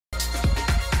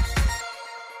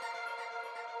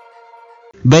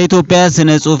በኢትዮጵያ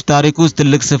ስነ ጽሁፍ ታሪክ ውስጥ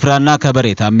ትልቅ ስፍራና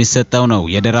ከበሬታ የሚሰጠው ነው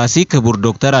የደራሲ ክቡር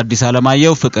ዶክተር አዲስ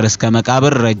አለማየሁ ፍቅር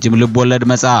እስከመቃብር ረጅም ልብ ወለድ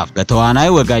መጽሐፍ በተዋናይ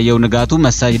ወጋየሁ ንጋቱ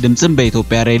መሳጅ ድምጽም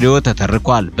በኢትዮጵያ ሬዲዮ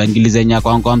ተተርኳል በእንግሊዘኛ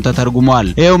ቋንቋም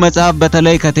ተተርጉሟል ይሄው መጽሐፍ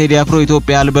በተለይ ከቴዲ አፍሮ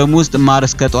ኢትዮጵያ አልበም ውስጥ ማር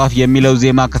እስከ ጧፍ የሚለው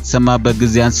ዜማ ከተሰማበት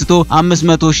ጊዜ አንስቶ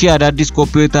 500,000 አዳዲስ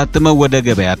ኮፒዎች ታትመው ወደ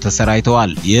ገበያ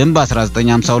ተሰራይተዋል ይህም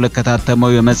በ1952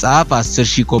 ከታተመው የመጽሐፍ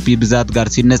 10,000 ኮፒ ብዛት ጋር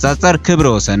ሲነጻጸር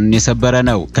ክብረወሰን የሰበረ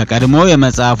ነው ከቀድሞ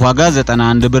መጽሐፍ ዋጋ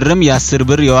 91 ብርም የ10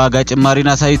 ብር የዋጋ ጭማሪን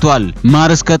አሳይቷል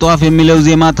ማር እስከ ጧፍ የሚለው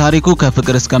ዜማ ታሪኩ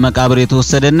ከፍቅር እስከ መቃብር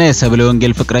የተወሰደና የሰብለ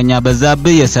ወንጌል ፍቅረኛ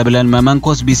በዛብህ የሰብለን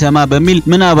መመንኮስ ቢሰማ በሚል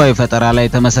ምናባዊ ፈጠራ ላይ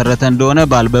ተመሰረተ እንደሆነ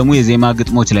በአልበሙ የዜማ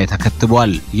ግጥሞች ላይ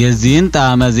ተከትቧል የዚህን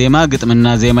ጣዕመ ዜማ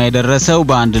ግጥምና ዜማ የደረሰው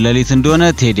በአንድ ሌሊት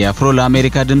እንደሆነ ቴዲ አፍሮ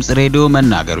ለአሜሪካ ድምጽ ሬዲዮ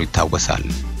መናገሩ ይታወሳል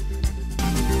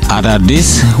አዳዲስ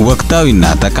ወቅታዊና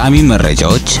ጠቃሚ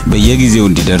መረጃዎች በየጊዜው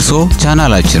እንዲደርሱ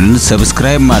ቻናላችንን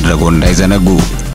ሰብስክራይብ ማድረግዎን እንዳይዘነጉ